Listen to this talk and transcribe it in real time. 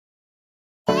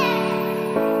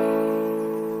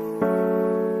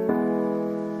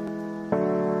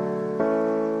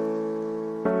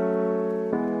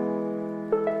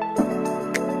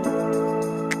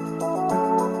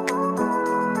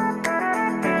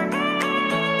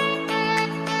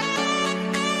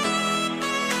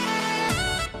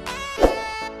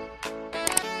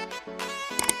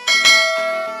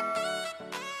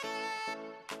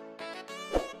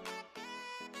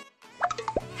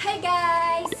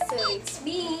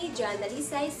Joann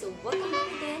Dalisay. So, welcome back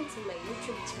again to my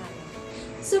YouTube channel.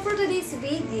 So, for today's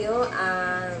video,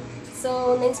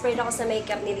 na-inspired ako sa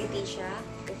makeup ni Letisha.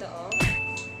 Ito, oh.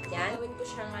 Yan. Gawin ko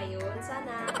siya ngayon.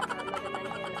 Sana, magandang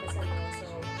kinalabasan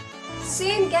mo. So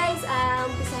yun guys,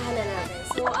 umpisahan na natin.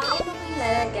 So, ang una ko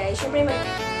ilalagay, syempre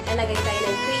mag-alagay tayo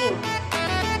ng cream.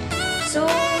 So,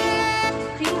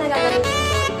 cream na gagamitin ko.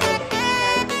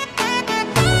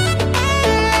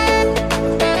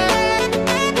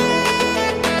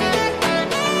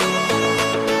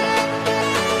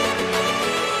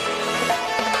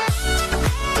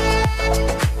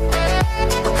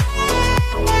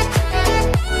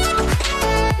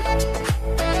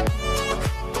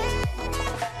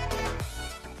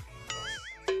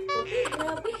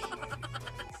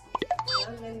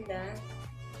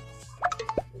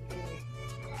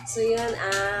 So, yun,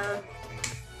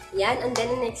 yan. And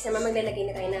then, next naman, maglalagay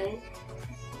na tayo ng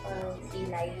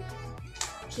kilay.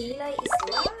 Kilay is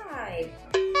life!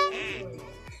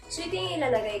 So, ito yung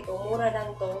ilalagay ko. Mura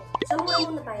lang to. Sa mura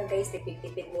muna tayo, guys.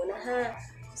 Tipid-tipid muna, ha?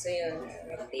 So, yun.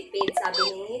 Tipid. Sabi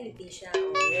ni Letisha.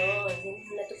 O, yun.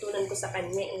 Natutunan ko sa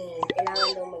kanya, eh.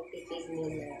 Kailangan daw magtipid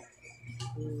muna.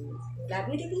 Love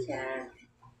you, Letisha!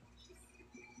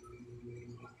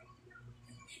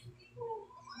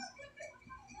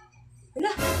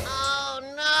 Oh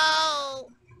no!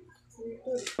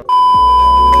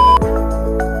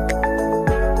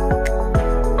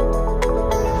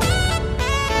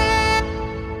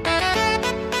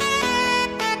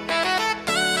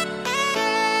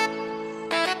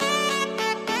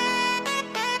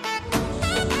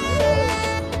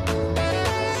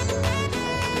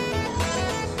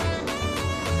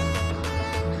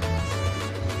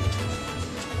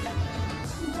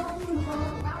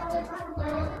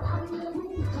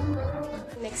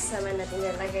 Next naman natin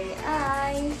nalagay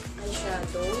ay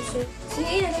eyeshadow. So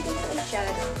yun, nalagay ko yung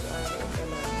eyeshadow.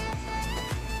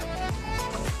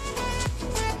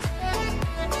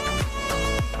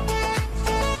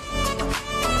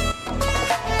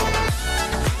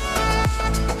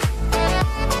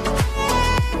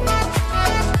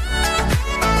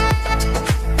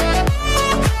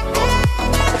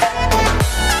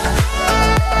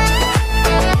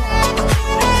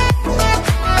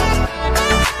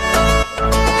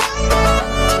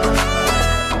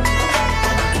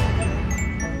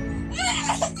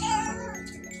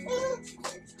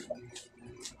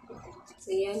 So,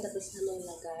 yan. Tapos na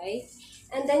maglagay.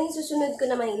 And then, yung susunod ko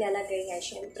naman ilalagay ay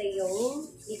syempre yung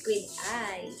liquid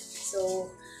eye. So,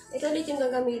 ito ulit yung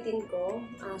gagamitin ko.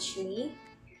 Ashley.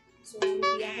 So,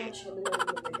 hindi ako masyado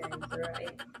nalagay. Pero,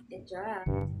 i-dry.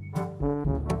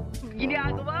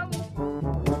 Ginagawa mo!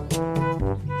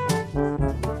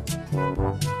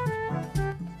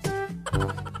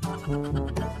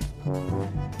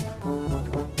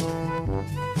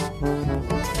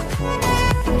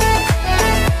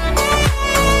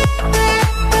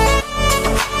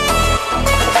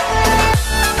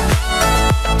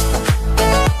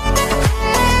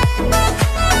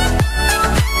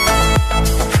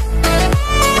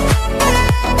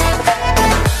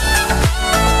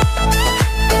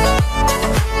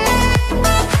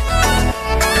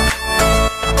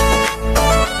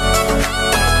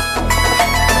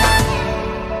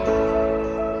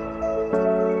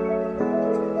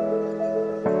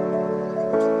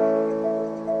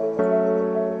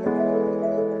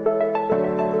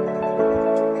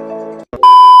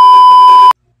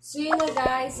 So, yun na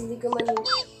guys, hindi ko man,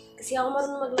 kasi ako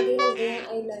marunong maglagay ng ganyang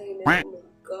eyeliner. Oh my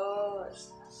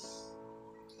gosh.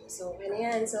 So, okay na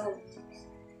yan. So,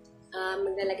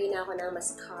 maglalagay na ako ng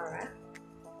mascara.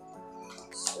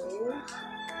 So,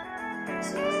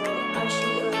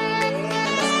 actually,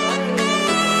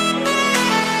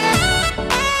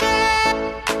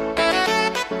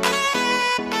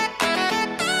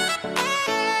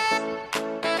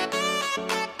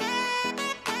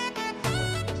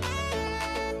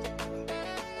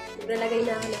 nalagay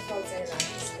na ako ng false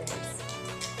eyelashes, guys.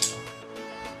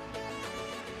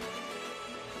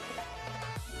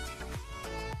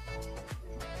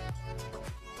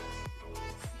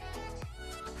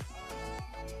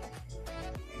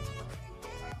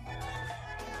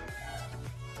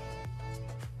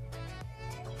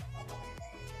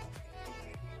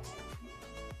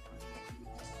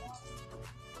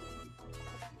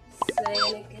 So,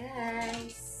 yun na,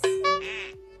 guys.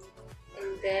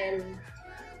 And then,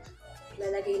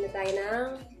 lalagay na tayo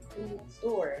ng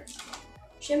contour.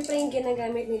 Siyempre, yung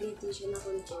ginagamit ni Letisha na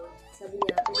contour, sabi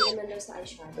niya, hindi naman daw sa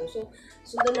eyeshadow. So,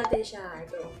 sundan natin siya.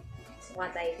 Ito. Suka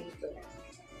tayo dito.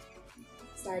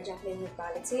 Sa Jacqueline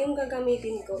palette. So, yung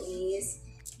gagamitin ko is,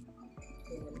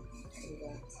 yan.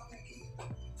 Diba?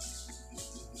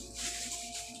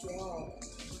 Yan.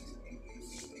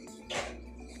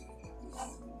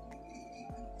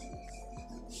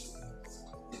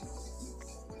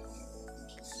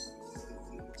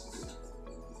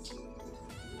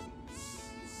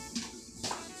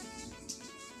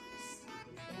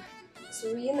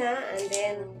 So, yun na. And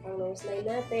then, pang nose line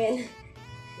natin.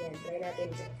 Yan, try natin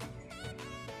dyan.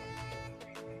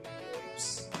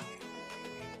 Oops.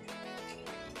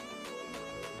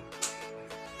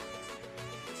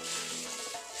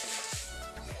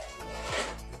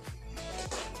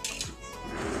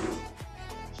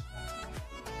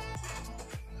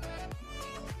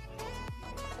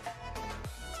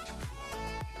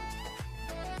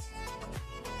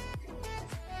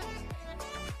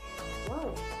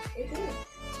 Wow, ito.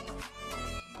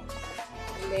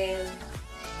 And then,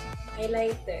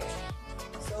 highlighter.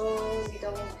 So,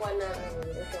 dito ako kuha na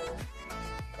ito.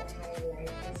 Pang-highlight.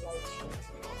 Highlight siya.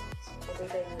 Okay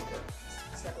tayo dito.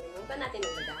 So, kalimutan natin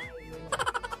maglagay.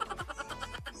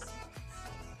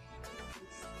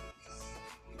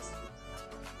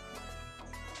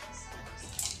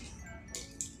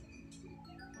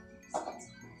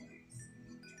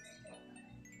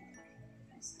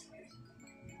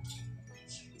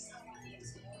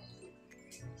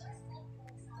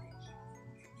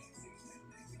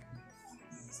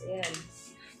 So, yan.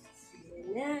 Yan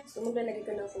na. So, maglalagay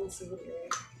ko ng concealer.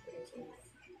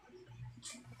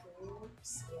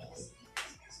 Oops.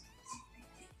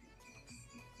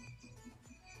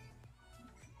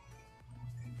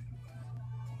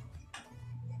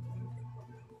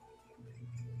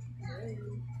 Yan.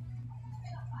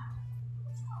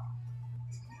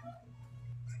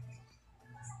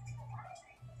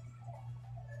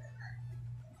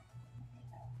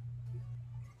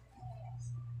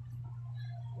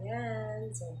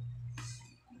 Yan. So,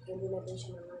 hindi natin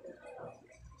siya mga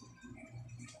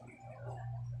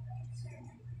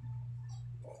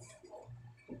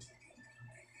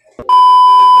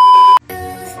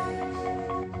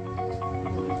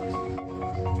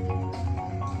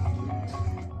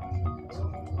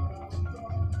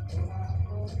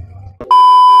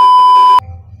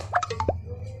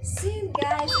so,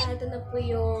 guys, ito na po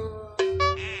yung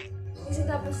kasi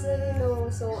tapos na rin,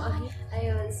 no? So,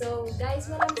 ayun. So,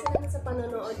 guys, maraming salamat sa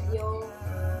panonood yung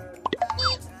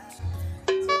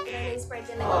so, na-inspire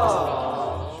talaga ako sa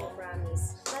Letisha, promise.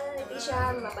 Letisha,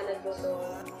 mapanood mo to.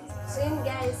 So, yun,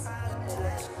 guys.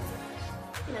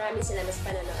 Maraming salamat sa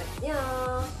panonood nyo.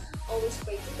 Always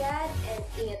pray to God and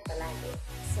ingat palagi.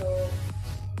 So,